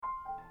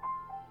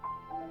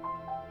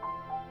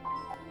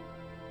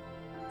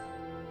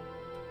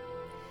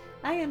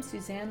I am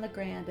Suzanne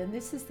LeGrand, and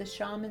this is the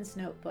Shaman's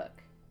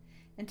Notebook.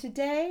 And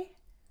today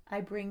I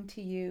bring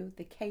to you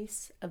the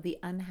case of the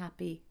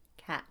unhappy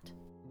cat.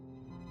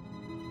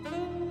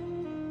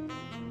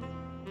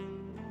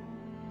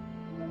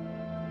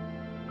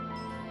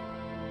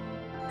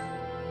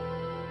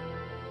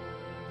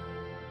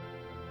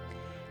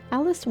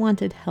 Alice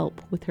wanted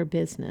help with her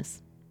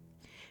business.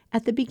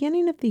 At the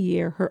beginning of the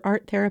year, her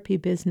art therapy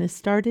business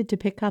started to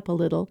pick up a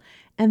little,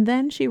 and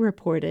then she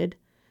reported,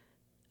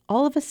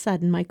 "All of a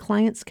sudden, my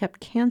clients kept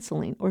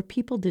canceling or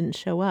people didn't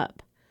show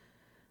up.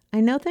 I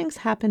know things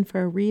happen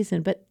for a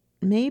reason, but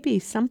maybe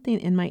something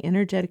in my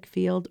energetic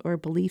field or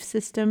belief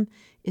system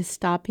is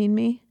stopping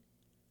me.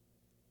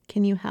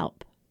 Can you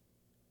help?"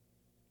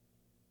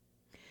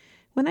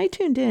 When I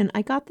tuned in,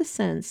 I got the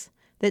sense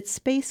that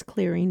space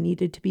clearing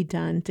needed to be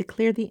done to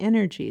clear the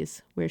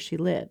energies where she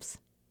lives.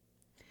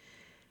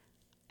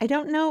 I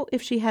don't know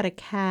if she had a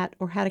cat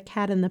or had a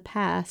cat in the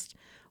past,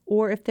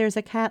 or if there's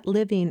a cat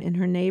living in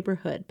her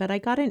neighborhood, but I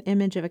got an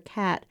image of a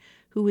cat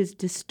who is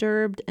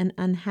disturbed and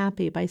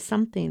unhappy by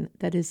something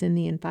that is in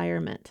the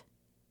environment.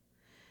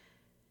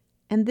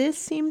 And this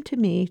seemed to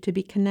me to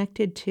be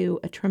connected to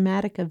a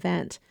traumatic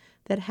event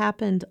that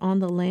happened on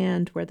the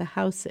land where the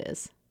house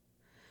is.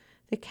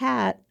 The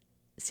cat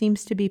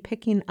seems to be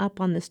picking up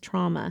on this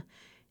trauma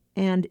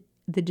and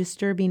the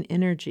disturbing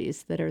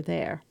energies that are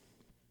there.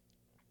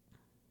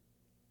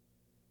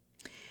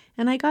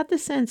 And I got the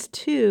sense,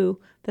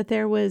 too, that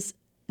there was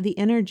the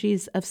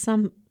energies of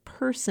some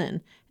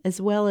person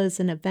as well as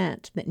an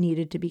event that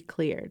needed to be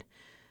cleared.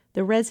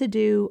 The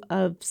residue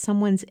of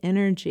someone's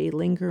energy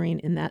lingering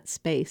in that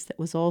space that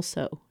was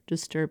also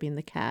disturbing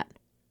the cat.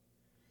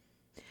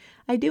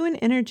 I do an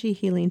energy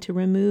healing to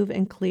remove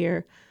and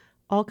clear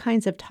all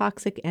kinds of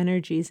toxic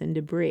energies and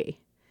debris,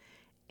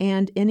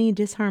 and any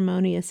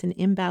disharmonious and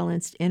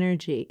imbalanced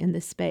energy in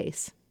the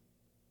space.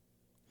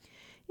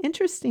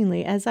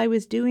 Interestingly, as I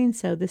was doing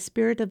so, the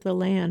spirit of the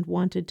land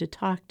wanted to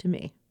talk to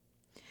me.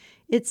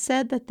 It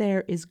said that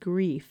there is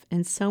grief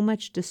and so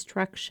much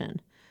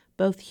destruction,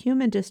 both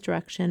human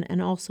destruction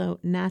and also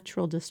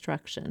natural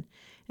destruction,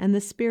 and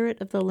the spirit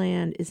of the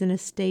land is in a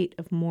state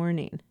of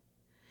mourning.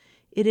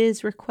 It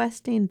is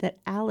requesting that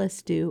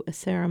Alice do a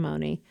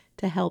ceremony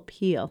to help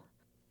heal.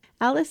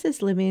 Alice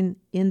is living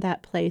in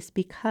that place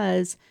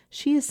because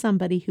she is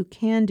somebody who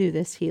can do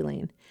this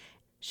healing.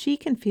 She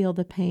can feel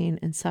the pain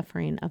and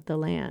suffering of the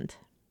land.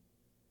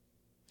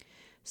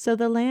 So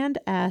the land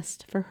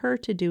asked for her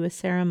to do a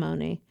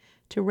ceremony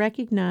to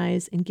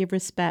recognize and give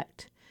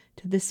respect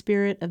to the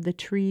spirit of the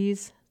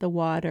trees, the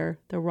water,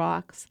 the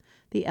rocks,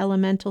 the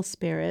elemental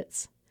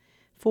spirits,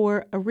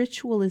 for a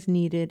ritual is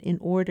needed in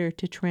order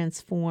to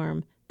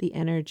transform the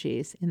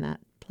energies in that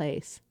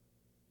place.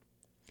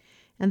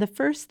 And the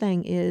first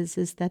thing is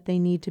that they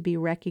need to be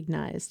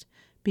recognized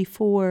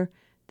before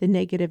the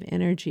negative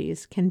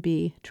energies can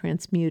be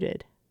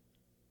transmuted.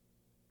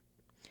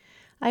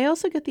 I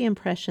also get the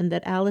impression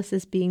that Alice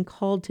is being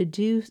called to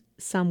do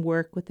some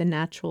work with the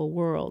natural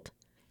world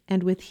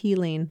and with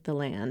healing the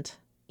land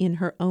in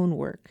her own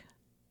work.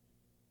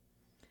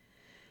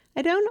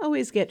 I don't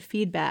always get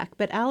feedback,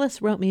 but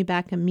Alice wrote me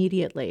back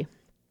immediately.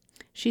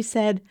 She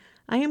said,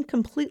 "I am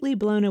completely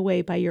blown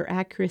away by your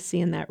accuracy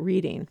in that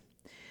reading.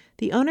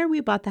 The owner we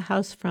bought the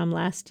house from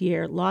last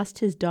year lost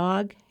his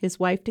dog, his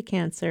wife to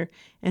cancer,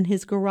 and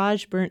his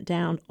garage burnt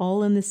down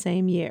all in the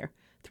same year,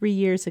 3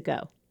 years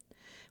ago.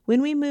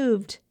 When we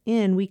moved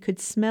in, we could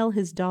smell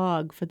his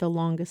dog for the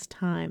longest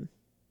time.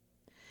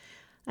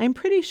 I'm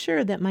pretty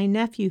sure that my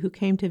nephew who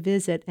came to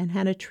visit and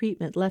had a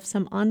treatment left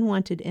some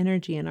unwanted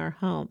energy in our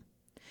home.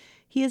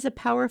 He is a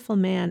powerful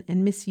man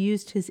and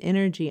misused his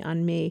energy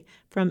on me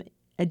from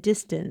a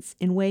distance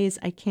in ways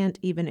I can't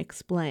even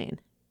explain.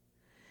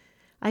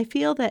 I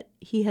feel that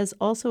he has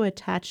also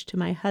attached to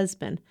my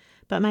husband,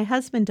 but my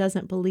husband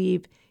doesn't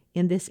believe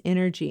in this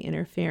energy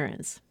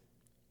interference.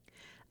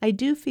 I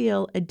do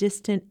feel a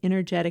distant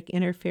energetic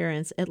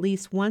interference at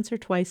least once or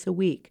twice a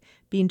week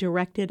being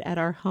directed at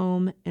our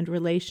home and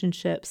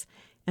relationships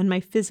and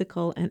my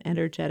physical and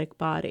energetic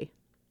body."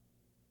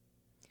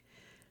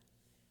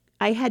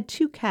 I had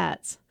 2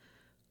 cats.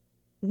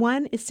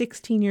 One is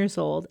 16 years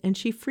old, and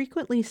she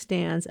frequently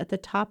stands at the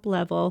top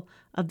level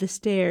of the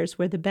stairs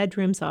where the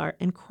bedrooms are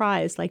and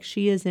cries like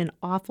she is in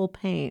awful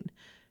pain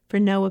for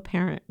no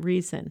apparent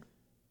reason.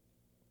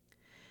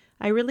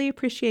 I really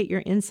appreciate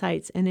your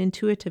insights and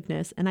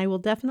intuitiveness, and I will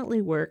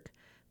definitely work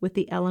with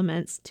the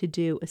elements to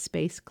do a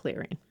space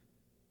clearing.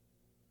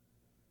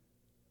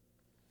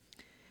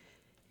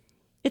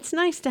 It's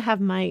nice to have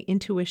my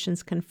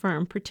intuitions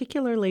confirmed,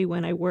 particularly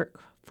when I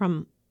work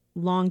from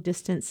long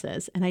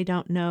distances and I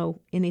don't know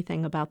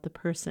anything about the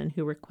person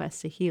who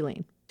requests a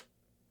healing.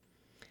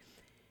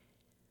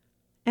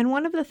 And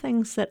one of the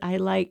things that I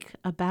like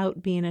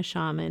about being a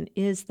shaman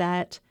is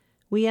that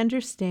we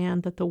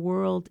understand that the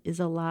world is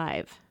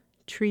alive.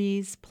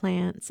 Trees,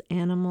 plants,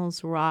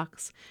 animals,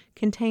 rocks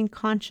contain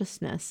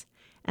consciousness,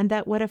 and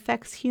that what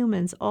affects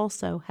humans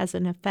also has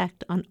an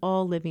effect on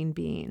all living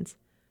beings,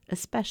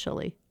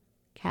 especially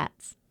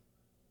cats.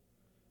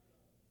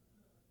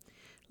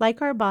 Like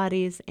our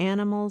bodies,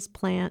 animals,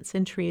 plants,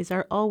 and trees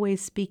are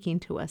always speaking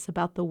to us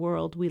about the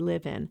world we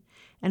live in,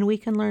 and we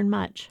can learn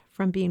much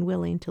from being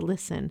willing to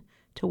listen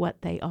to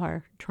what they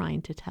are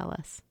trying to tell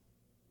us.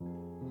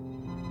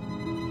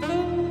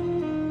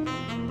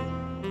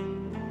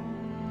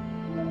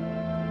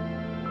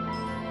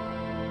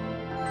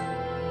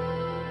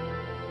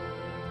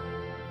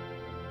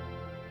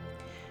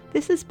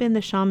 This has been the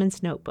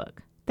Shaman's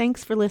Notebook.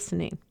 Thanks for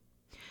listening.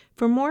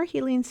 For more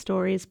healing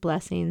stories,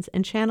 blessings,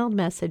 and channeled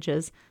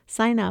messages,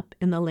 sign up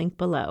in the link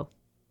below.